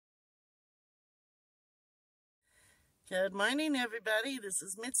Good morning, everybody. This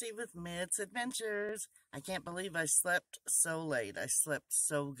is Mitzi with Mit's Adventures. I can't believe I slept so late. I slept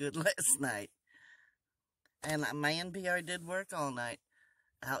so good last night. And my NPR did work all night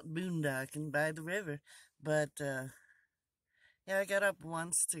out boondocking by the river. But, yeah, I got up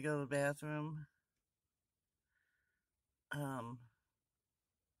once to go to the bathroom. I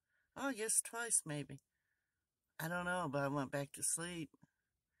guess twice maybe. I don't know, but I went back to sleep.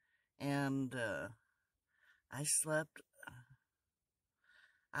 And, I slept.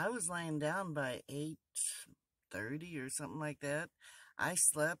 I was laying down by 8:30 or something like that. I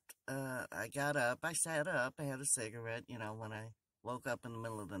slept, I got up, I sat up, I had a cigarette, when I woke up in the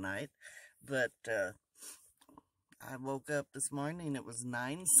middle of the night. But, I woke up this morning, it was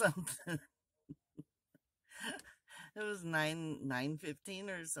 9 something. It was 9:15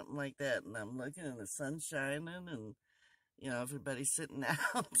 or something like that. And I'm looking and the sun's shining and, everybody's sitting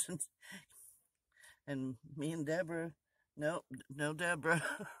out. And me and Deborah, no Deborah.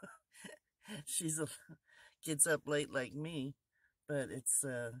 She's gets up late like me, but it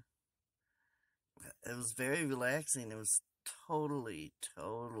was very relaxing. It was totally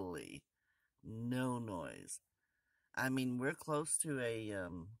no noise. I mean, we're close to a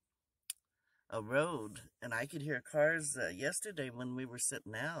road, and I could hear cars yesterday when we were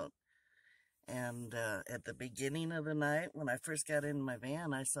sitting out. And at the beginning of the night, when I first got in my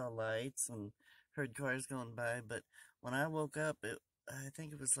van, I saw lights and heard cars going by. But when I woke up, I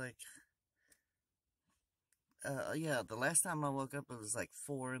think it was like, the last time I woke up, it was like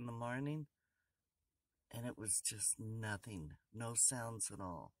 4 in the morning. And it was just nothing. No sounds at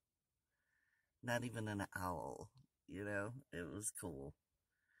all. Not even an owl, It was cool.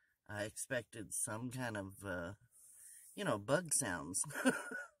 I expected some kind of, bug sounds.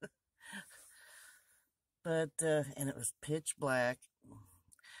 But, and it was pitch black.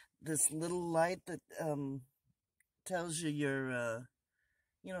 This little light that, tells you your,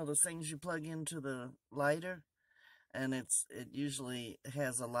 those things you plug into the lighter. And it usually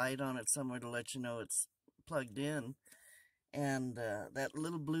has a light on it somewhere to let you know it's plugged in. And that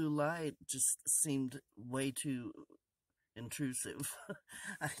little blue light just seemed way too intrusive.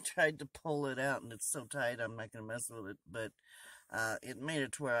 I tried to pull it out, and it's so tight I'm not going to mess with it. But it made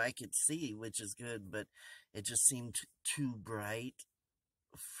it to where I could see, which is good. But it just seemed too bright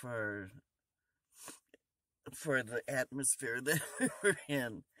for the atmosphere that we were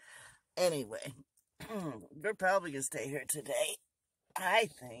in. Anyway, we're probably going to stay here today, I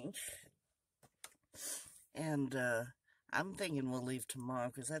think. And I'm thinking we'll leave tomorrow,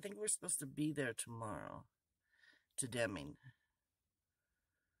 because I think we're supposed to be there tomorrow to Deming.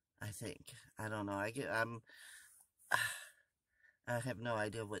 I think. I don't know. I have no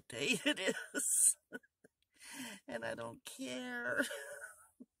idea what day it is. And I don't care.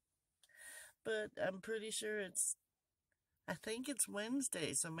 But I'm pretty sure I think it's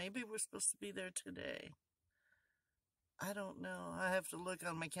Wednesday, so maybe we're supposed to be there today. I don't know. I have to look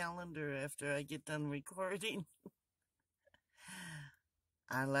on my calendar after I get done recording.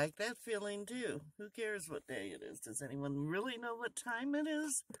 I like that feeling too. Who cares what day it is? Does anyone really know what time it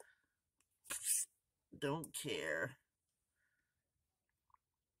is? Don't care.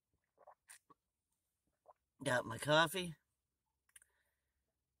 Got my coffee.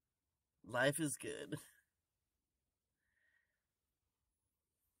 Life is good.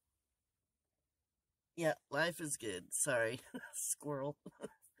 Yeah, life is good. Sorry, squirrel.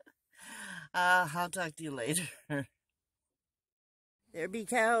 I'll talk to you later. There be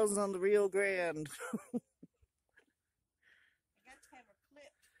cows on the Rio Grande. I got to have her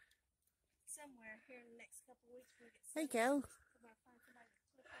clipped somewhere here in the next couple of weeks. Hey, cow.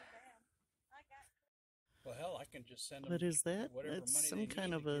 Well, hell, I can just send them. What is that? That's some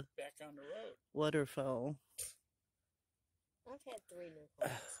kind of a back on the road. Waterfowl. I've had 3 new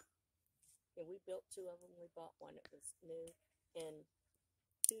cars. Yeah, we built 2 of them. We bought one that was new, and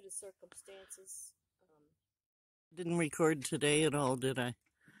due to circumstances, Didn't record today at all, did I?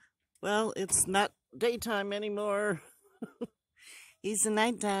 Well, it's not daytime anymore. It's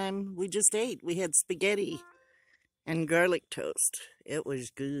nighttime. We just ate. We had spaghetti and garlic toast. It was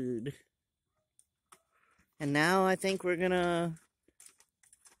good. And now I think we're gonna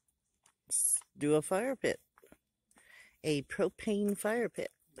do a fire pit. A propane fire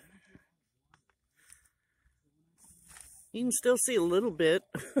pit. You can still see a little bit.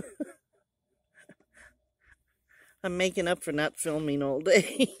 I'm making up for not filming all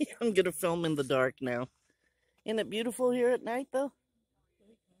day. I'm going to film in the dark now. Isn't it beautiful here at night, though?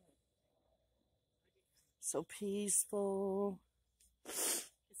 So peaceful. is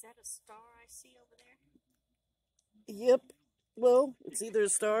that a star I see over there? Yep. Well, it's either a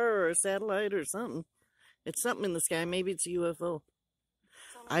star or a satellite or something. It's something in the sky. Maybe it's a UFO.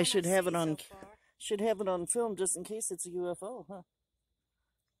 It's the only I one should I've have it seen on so far. should have it on film just in case it's a UFO, huh?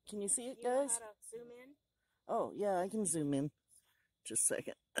 Can you see it, You know guys? how to zoom in? Oh, yeah, I can zoom in. Just a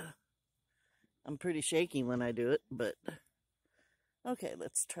second. I'm pretty shaky when I do it, but okay,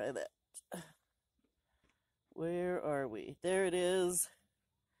 let's try that. Where are we? There it is.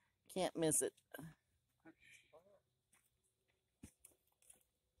 Can't miss it.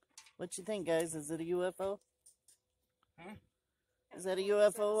 What you think, guys? Is it a UFO? Huh? Is that a Is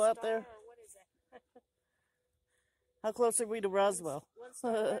that UFO out star there? or what is that? How close are we to Roswell? One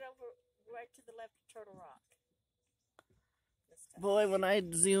star right over, right to the left of Turtle Rock. This time. Boy, when I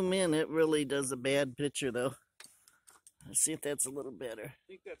zoom in, it really does a bad picture, though. Let's see if that's a little better. I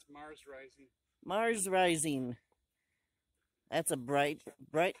think that's Mars rising. Mars rising. That's a bright,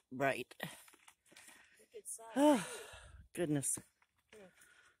 bright, bright. Good size, Oh, too. goodness.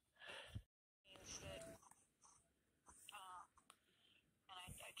 Is that,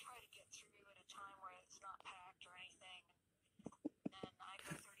 and I try to get through at a time where it's not packed or anything. And I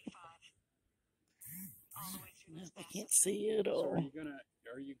go 35 all the way through this I mess. can't see it So all. are you going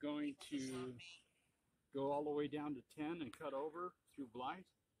to go all the way down to 10 and cut over through Blythe?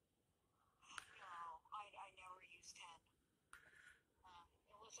 No, I never use 10.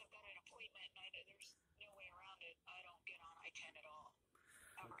 Unless I've got an appointment and there's no way around it, I don't get on I-10 at all.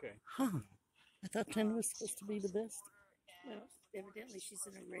 Ever. Okay. Huh. I thought 10 was supposed to be the best. Well, evidently she's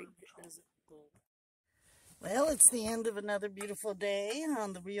in a rig that doesn't go. Well, it's the end of another beautiful day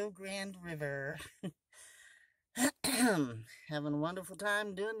on the Rio Grande River. Having a wonderful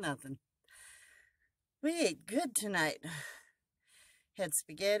time doing nothing. We ate good tonight. Had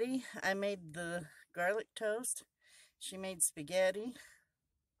spaghetti. I made the garlic toast. She made spaghetti.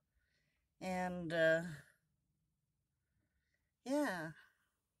 And, yeah.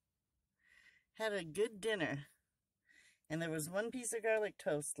 Had a good dinner. And there was one piece of garlic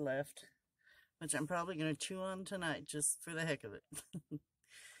toast left, which I'm probably going to chew on tonight just for the heck of it.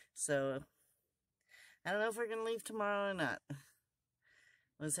 So, I don't know if we're going to leave tomorrow or not.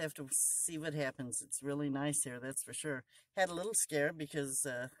 We'll just have to see what happens. It's really nice here, that's for sure. Had a little scare because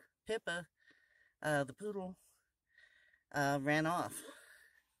Pippa, the poodle, ran off.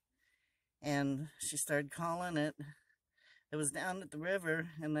 And she started calling it. It was down at the river,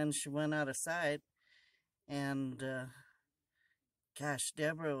 and then she went out of sight. And, gosh,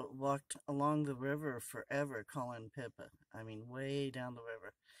 Deborah walked along the river forever calling Pippa. I mean, way down the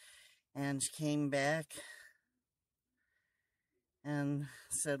river. And she came back and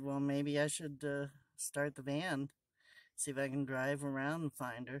said, well, maybe I should start the van, see if I can drive around and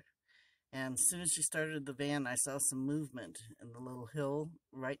find her. And as soon as she started the van, I saw some movement in the little hill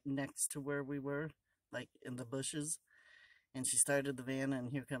right next to where we were, like in the bushes. And she started the van,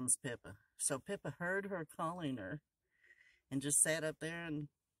 and here comes Pippa. So Pippa heard her calling her and just sat up there and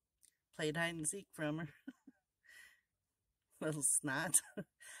played hide and seek from her. Little snot.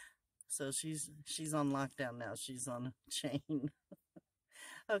 So she's on lockdown now. She's on a chain.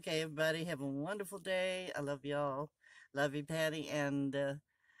 Okay, everybody, have a wonderful day. I love y'all. Love you, Patty, and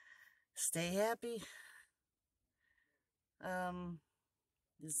stay happy.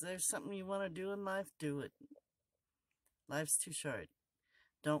 Is there something you want to do in life? Do it. Life's too short.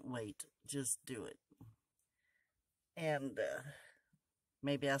 Don't wait. Just do it. And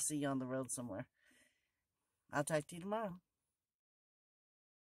maybe I'll see you on the road somewhere. I'll talk to you tomorrow.